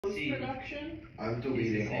Post-production? I'm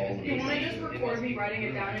deleting all of You this. want to just record me writing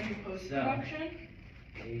it down in post-production?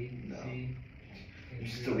 No. I'm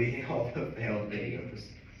just deleting all the failed videos.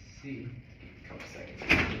 Couple seconds.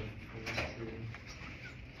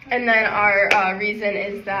 And then our reason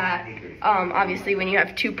is that obviously when you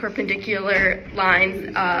have two perpendicular lines,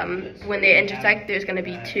 when they intersect, there's going to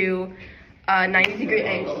be two 90-degree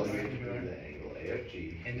angles.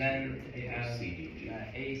 And then you have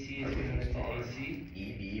AC is going to AC.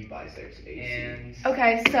 EB bisects AC. And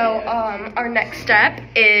Okay, so our next step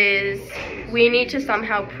is we need to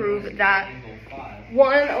somehow prove that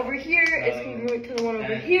one over here is congruent to the one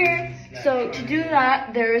over here. So to do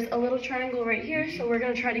that, there's a little triangle right here. So we're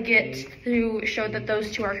going to try to get to show that those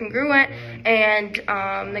two are congruent and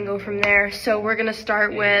then go from there. So we're going to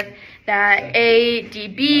start with that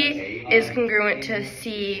ADB is congruent to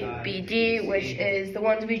CBD, which is the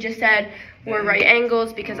ones we just said were right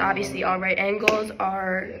angles, because obviously all right angles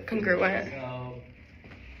are congruent. So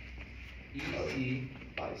EC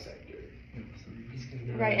Bisector. is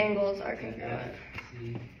congruent. Right angles are congruent.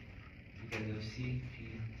 C, because of C, P,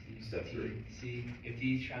 Step T, three. C. If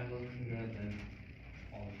these triangles are congruent, then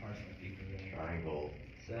all the parts must be congruent. Triangle.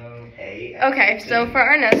 So A. Okay, so for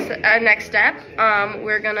our next step,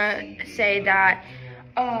 we're gonna say that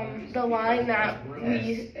the line that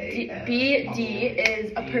BD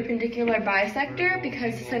is a perpendicular bisector,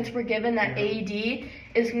 because since we're given that AD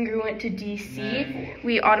is congruent to DC,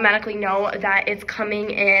 we automatically know that it's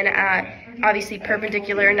coming in at obviously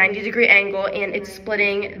perpendicular 90-degree angle, and it's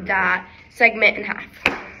splitting that segment in half.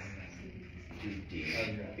 To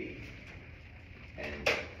DB. And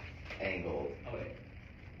angle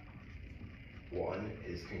 1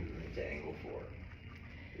 is congruent to angle 4.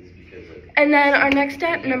 This is because of And then our next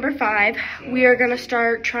step, number 5, we are going to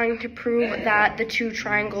start trying to prove that the two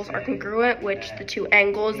triangles are congruent, which the two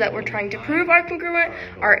angles that we're trying to prove are congruent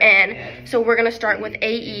are in. So we're going to start with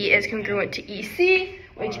AE is congruent to EC,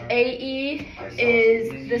 which AE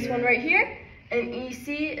is this one right here, and EC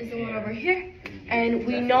is the one over here. And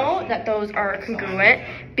we know that those are congruent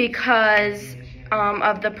because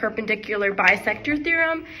of the perpendicular bisector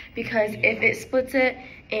theorem, because if it splits it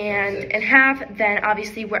in half, then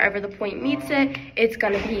obviously wherever the point meets it, it's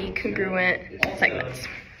going to be congruent segments.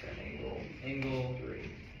 angle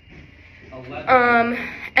 11.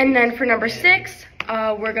 And then for number 6,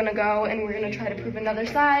 we're going to go and we're going to try to prove another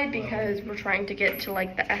side, because we're trying to get to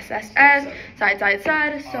like the SSS,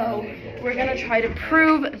 side. So we're going to try to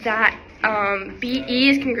prove that BE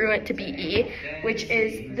is congruent to BE, which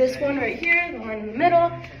is this one right here, the one in the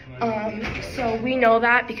middle. So we know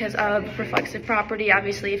that because of reflexive property.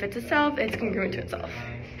 Obviously, if it's itself, it's congruent to itself.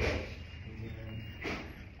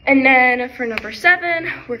 And then for number 7,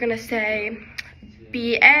 we're going to say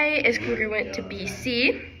BA is congruent to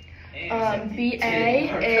BC.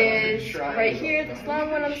 BA is right here, this long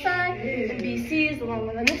one on the side, and BC is the long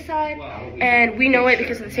one on this side. And we know it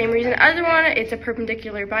because of the same reason as the other one. It's a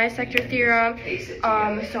perpendicular bisector theorem.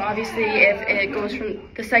 So obviously if it goes from,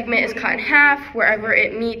 the segment is cut in half, wherever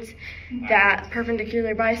it meets that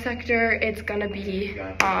perpendicular bisector, it's going to be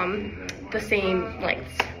the same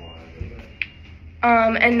lengths.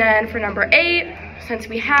 And then for number 8, since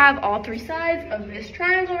we have all 3 sides of this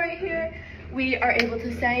triangle right here, we are able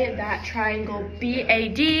to say that triangle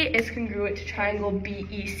BAD is congruent to triangle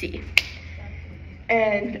BEC.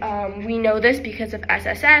 And we know this because of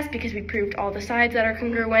SSS, because we proved all the sides that are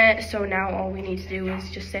congruent. So now all we need to do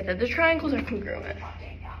is just say that the triangles are congruent.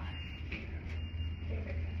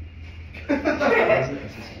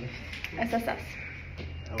 SSS.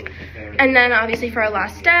 And then obviously for our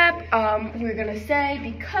last step, we're going to say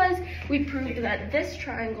because we proved that this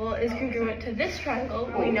triangle is congruent to this triangle,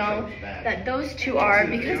 we know that those two are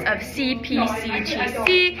because of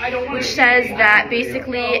CPCTC, which says that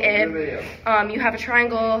basically if you have a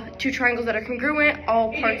triangle, 2 triangles that are congruent,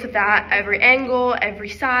 all parts of that, every angle, every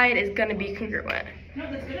side is going to be congruent. No,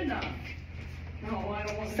 that's good enough. No, I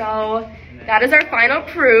don't want to. So that is our final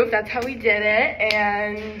proof. That's how we did it.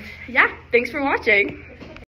 And yeah, thanks for watching.